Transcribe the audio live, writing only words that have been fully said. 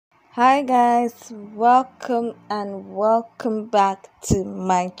Hi guys, welcome back to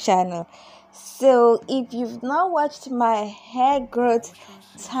my channel. So if you've not watched my hair growth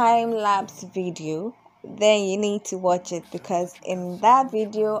time lapse video, then you need to watch it, because in that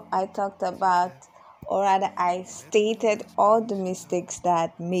video I talked about, or rather I stated all the mistakes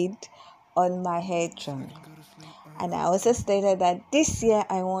that I made on my hair journey. And I also stated that this year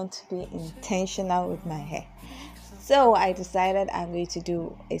I want to be intentional with my hair. So I decided I'm going to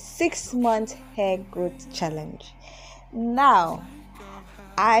do a 6-month hair growth challenge. Now,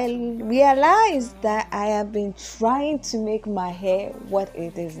 I realized that I have been trying to make my hair what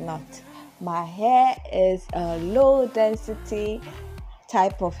it is not. My hair is a low density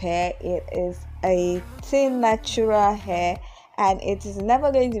type of hair. It is a thin natural hair, and it is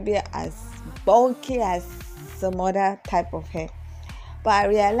never going to be as bulky as some other type of hair. But I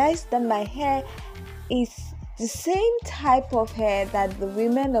realized that my hair is the same type of hair that the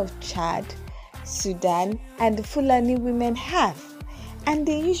women of Chad, Sudan, and the Fulani women have, and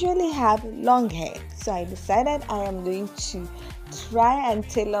they usually have long hair. So I decided I am going to try and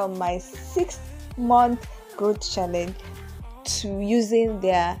tailor my 6-month growth challenge to using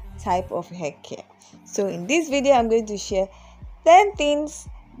their type of hair care. So in this video, I'm going to share 10 things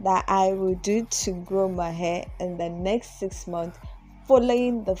that I will do to grow my hair in the next 6 months,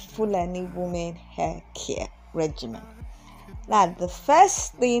 following the Fulani women hair care regimen. Now, the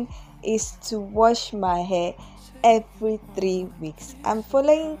first thing is to wash my hair every 3 weeks. I'm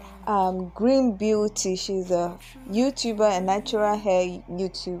following Green Beauty. She's a YouTuber, a natural hair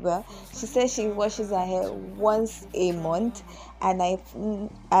YouTuber. She says she washes her hair once a month, and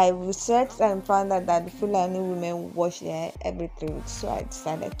I researched and found out that the Fulani women wash their hair every 3 weeks. So I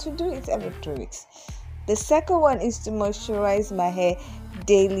decided to do it every 3 weeks. The second one is to moisturize my hair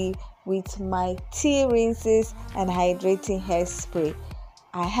daily with my tea rinses and hydrating hairspray.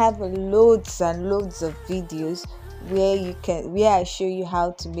 I have loads and loads of videos where I show you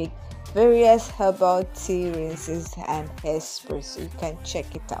how to make various herbal tea rinses and hairspray, so you can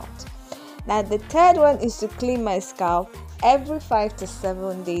check it out. Now, the third one is to clean my scalp every 5 to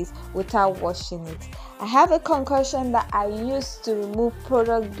 7 days without washing it. I have a concoction that I use to remove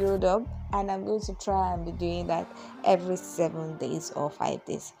product buildup, and I'm going to try and be doing that every 7 days or 5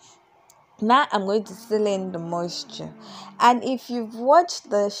 days. Now I'm going to seal in the moisture. And if you've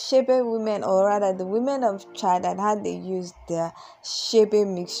watched the Shebe women, or rather the women of Chad, and how they use their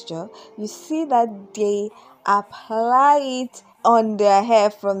Shebe mixture, you see that they apply it on their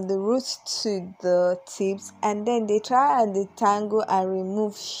hair from the roots to the tips, and then they try and detangle and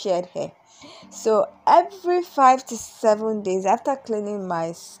remove shed hair. So every 5 to 7 days after cleaning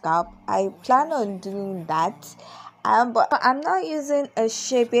my scalp, I plan on doing that. But I'm not using a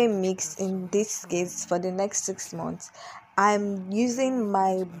Shebe mix in this case for the next 6 months. I'm using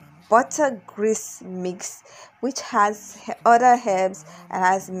my butter grease mix, which has other herbs and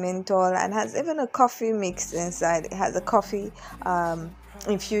has menthol and has even a coffee mix inside. It has a coffee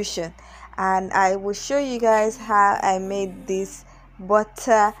infusion, and I will show you guys how I made this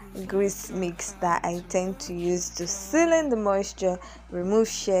butter grease mix that I tend to use to seal in the moisture, remove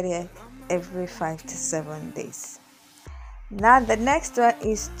shed hair every 5 to 7 days. Now the next one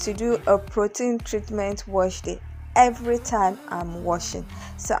is to do a protein treatment wash day every time I'm washing.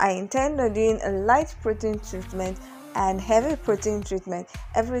 So I intend on doing a light protein treatment and heavy protein treatment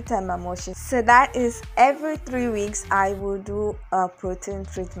every time I'm washing. So that is every 3 weeks I will do a protein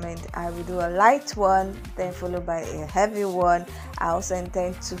treatment. I will do a light one, then followed by a heavy one. I also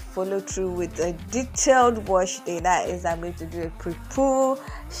intend to follow through with a detailed wash day. That is, I'm going to do a pre-poo,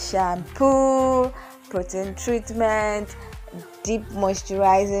 shampoo, protein treatment, deep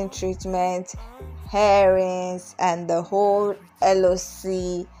moisturizing treatment, hair rinse, and the whole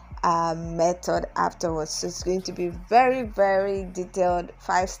LOC method afterwards. So it's going to be very, very detailed,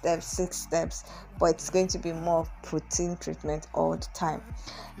 5 steps, 6 steps, but it's going to be more protein treatment all the time.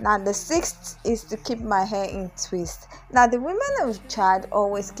 Now the sixth is to keep my hair in twist. Now the women of Chad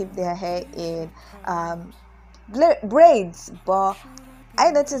always keep their hair in braids, but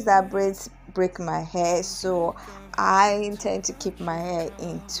I noticed that braids break my hair, so I intend to keep my hair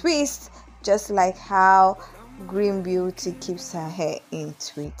in twists, just like how Green Beauty keeps her hair in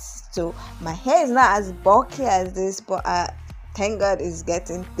twists. So my hair is not as bulky as this, but thank God it's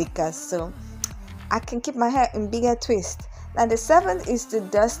getting thicker, so I can keep my hair in bigger twists. Now the seventh is to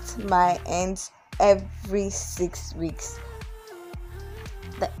dust my ends every 6 weeks.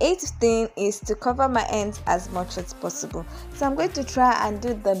 The eighth thing is to cover my ends as much as possible. So I'm going to try and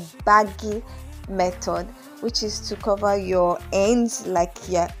do the baggy method, which is to cover your ends like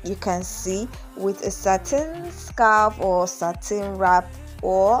you can see with a satin scarf or satin wrap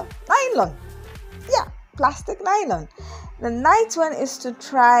or nylon. Yeah, plastic nylon. The ninth one is to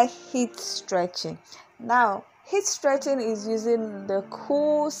try heat stretching. Now, heat stretching is using the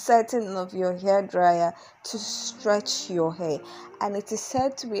cool setting of your hair dryer to stretch your hair, and it is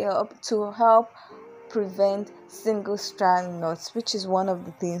said to help prevent single strand knots, which is one of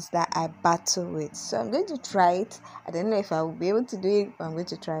the things that I battle with. So I'm going to try it. I don't know if I will be able to do it, but I'm going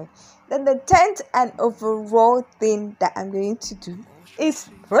to try. Then the 10th and overall thing that I'm going to do is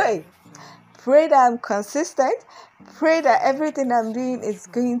pray. Pray that I'm consistent. Pray that everything I'm doing is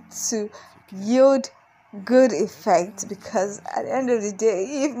going to yield good effect, because at the end of the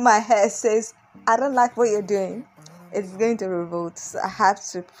day, if my hair says I don't like what you're doing, it's going to revolt. So I have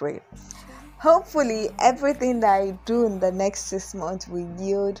to pray. Hopefully everything that I do in the next 6 months will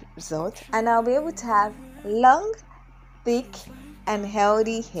yield results, and I'll be able to have long, thick and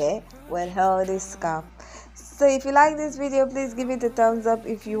healthy hair with healthy scalp. So if you like this video, please give it a thumbs up.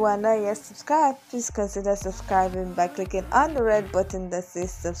 If you are not yet subscribed, please consider subscribing by clicking on the red button that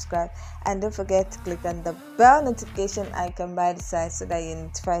says subscribe, and don't forget to click on the bell notification icon by the side so that you're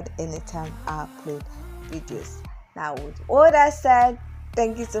notified anytime I upload videos. Now, with all that said,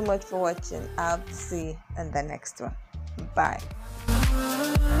 thank you so much for watching. I'll see you in the next one. Bye.